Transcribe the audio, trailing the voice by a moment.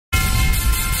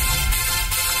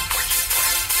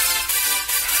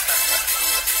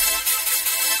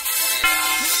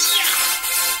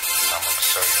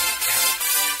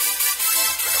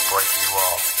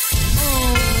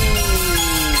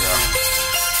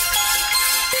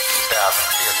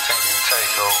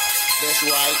go. That's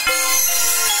right.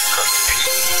 Cause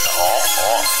peace all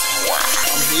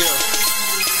I'm here.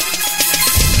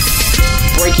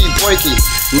 Breaky,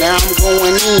 now I'm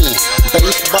going in.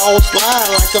 Baseball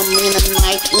slide like I'm in a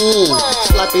knife in.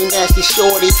 Slapping nasty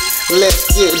shorty, let's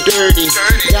get dirty.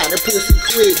 Got the pussy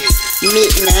quick,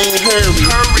 nickname hurry.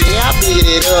 Yeah, I beat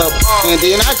it up, and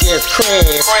then I just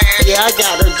crash. Yeah, I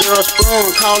got a girl sprung,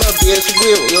 call her bitch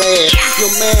Whiplash. Your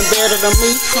man better than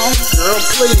me, huh? Girl,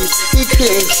 please. He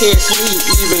couldn't catch me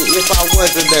even if I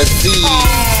wasn't a Z.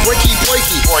 Breaky,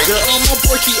 girl, I'ma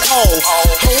break you off.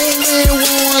 Hole in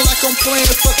one like I'm playing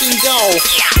fucking golf.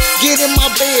 Get in my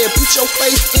bed, put your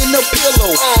face in the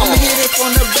pillow. I'ma hit it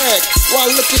from the back while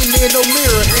looking in the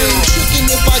mirror. Ain't tricking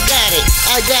if I got it,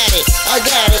 I got it, I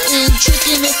got it. Ain't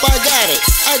tricking if I got it,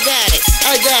 I got it,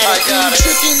 I got it. Ain't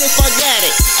tricking if I got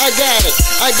it, I got it,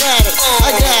 I got it,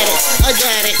 I got it, I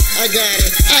got it, I got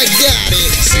it, I got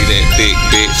it. See that thick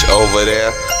bitch over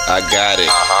there? I got it.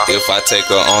 If I take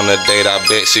her on a date, I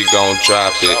bet she gon'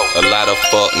 drop it. A lot of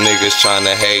fuck niggas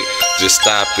tryna hate, just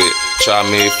stop it. Try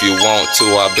me if you want to,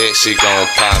 I bet she gon'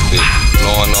 pop it.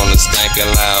 Blowing on the stankin'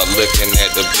 loud, looking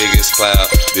at the biggest cloud.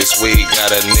 This weed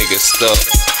got a nigga stuck,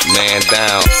 man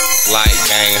down. Like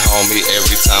gang homie,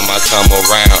 every time I come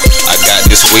around, I got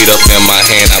this weed up in my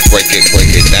hand, I break it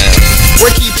down.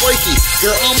 Breaky,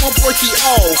 girl, I'ma break you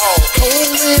off.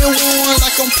 Hole in one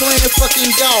like I'm playing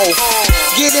fucking golf.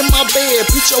 Get in my bed,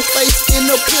 put your face in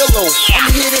the pillow.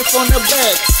 I'ma hit it from the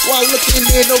back while looking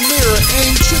in the mirror.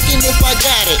 Ain't tricking if I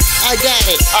got it, I got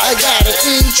it, I got it.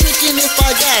 Ain't tricking if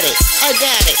I got it, I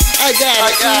got it, I got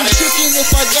it. Ain't tricking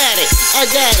if I got it, I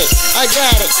got it, I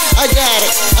got it, I got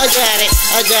it, I got it,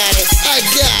 I got it, I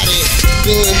got it.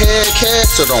 Being head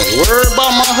cash, so don't worry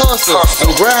about my hustle.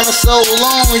 I'm grinding so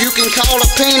long, you can call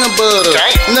it peanut butter.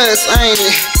 Nuts, ain't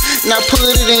it? Now put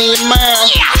it in your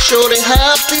mouth. Show it how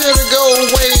I feel to go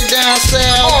way down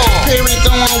south. Perry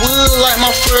throwing wood like my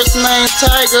first name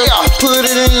Tiger. Put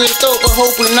it in your throat, but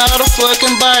hope we not a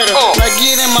fucking biter. Now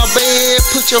get in my bed,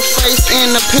 put your face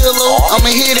in the pillow. I'ma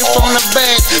hit it from the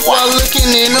back while looking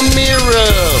in the mirror.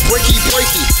 Breaky,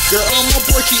 girl, I'ma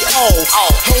break you off.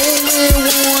 Hole in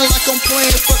one like I'm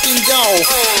playing fucking golf.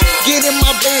 Get in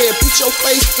my bed, put your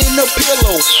face in the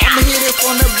pillow. I'ma hit it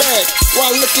from the back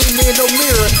while looking in the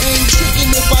mirror. Ain't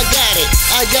tricking if I got it,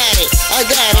 I got it, I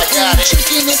got it. Ain't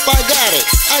tricking if I got it,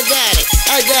 I got it,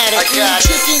 I got it. Ain't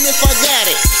tricking if I got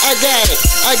it, I got it,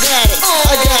 I got it,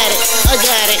 I got it, I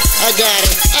got it, I got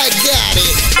it, I got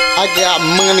it. I got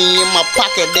money in my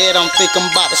pocket that I'm thinking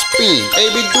about to spend.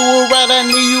 Baby, do it right, I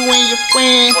need you and your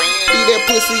friend. Beat that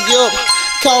pussy up,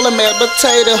 call him a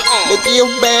potato. The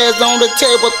gift bags on the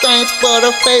table, thanks for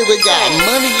the favor. Got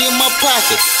money in my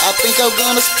pocket, I think I'm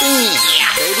gonna spend.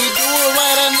 Baby, do it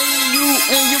right, I need you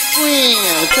and your friend.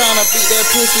 I'm tryna beat that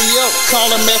pussy up, call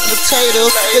him a potato.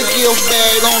 The gift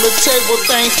bag on the table,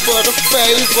 thanks for the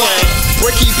favor.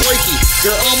 Breaky,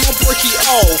 girl, I'ma break you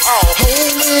off.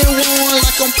 Hole in one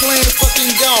like I'm playing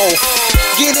fucking golf.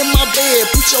 Get in my bed,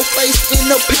 put your face in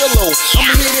the pillow.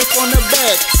 I'ma hit it from the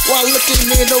back while looking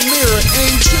in the mirror.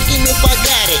 Ain't tricking if I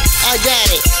got it, I got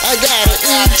it, I got it.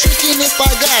 Ain't tricking if I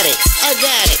got it, I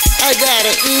got it, I got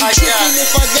it. Ain't tricking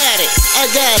if I got it, I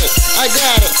got it, I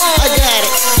got it, I got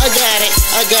it, I got it,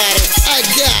 I got it, I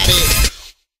got it.